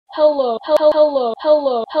hello, hello, hello,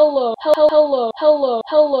 hello, hello, hello, hello, hello,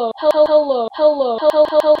 hello, hello,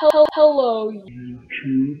 hello, hello, hello,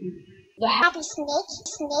 YouTube. The happy snake.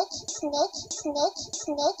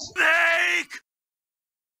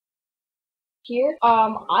 Here,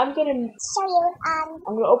 I'm gonna show you.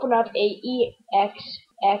 I'm gonna open up a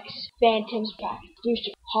EXX Phantoms pack.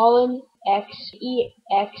 Booster Holland EX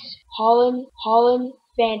Holland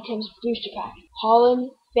Phantoms booster pack.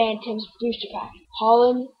 Holland Phantoms booster pack.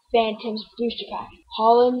 Holland Phantoms booster pack.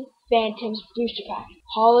 Holland Phantoms booster pack.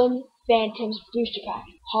 Holland Phantoms booster pack.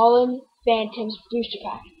 Holland Phantoms booster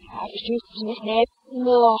pack. Holland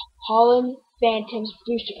Phantoms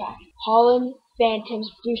booster pack. Holland Phantoms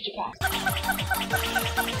booster pack.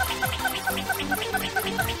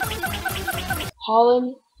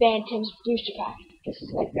 Holland Phantoms booster pack. This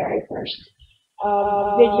is my very first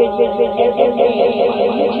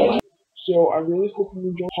So I really hope you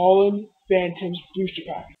enjoy Holland Phantoms booster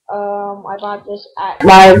pack. I bought this at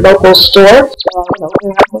my local store.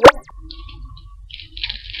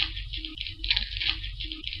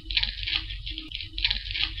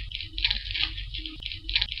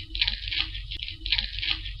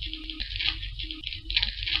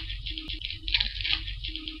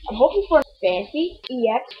 I'm hoping for a fancy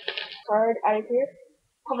EX card out of here.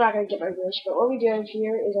 I'm not gonna get my wish, but what we do out of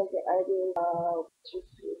here is I do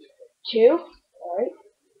two. Alright.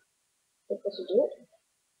 I think this will do it.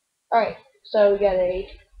 Alright, so we got a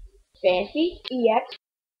fancy EX,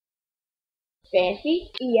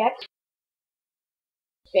 fancy EX,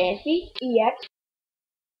 fancy EX,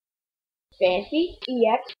 fancy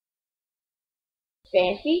EX,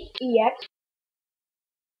 fancy EX,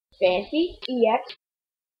 fancy EX,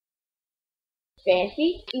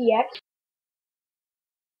 fancy EX,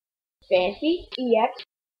 fancy EX,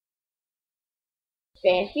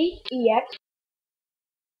 fancy EX.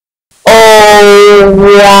 Oh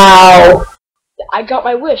wow! I got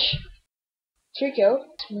my wish. Trico.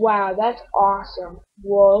 Wow, that's awesome.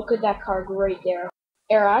 Whoa, look at that card right there.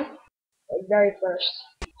 Aaron, very first.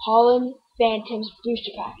 Holland Phantoms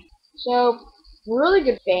booster pack. So, really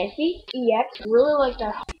good fancy EX. Really like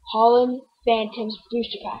that Holland Phantoms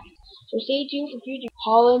booster pack. So stay tuned for future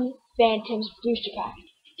Holland Phantoms booster pack.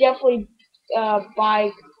 Definitely buy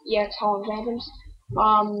EX Holland Phantoms.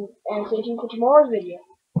 And stay tuned for tomorrow's video.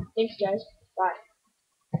 Thanks guys. Bye.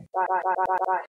 Bye.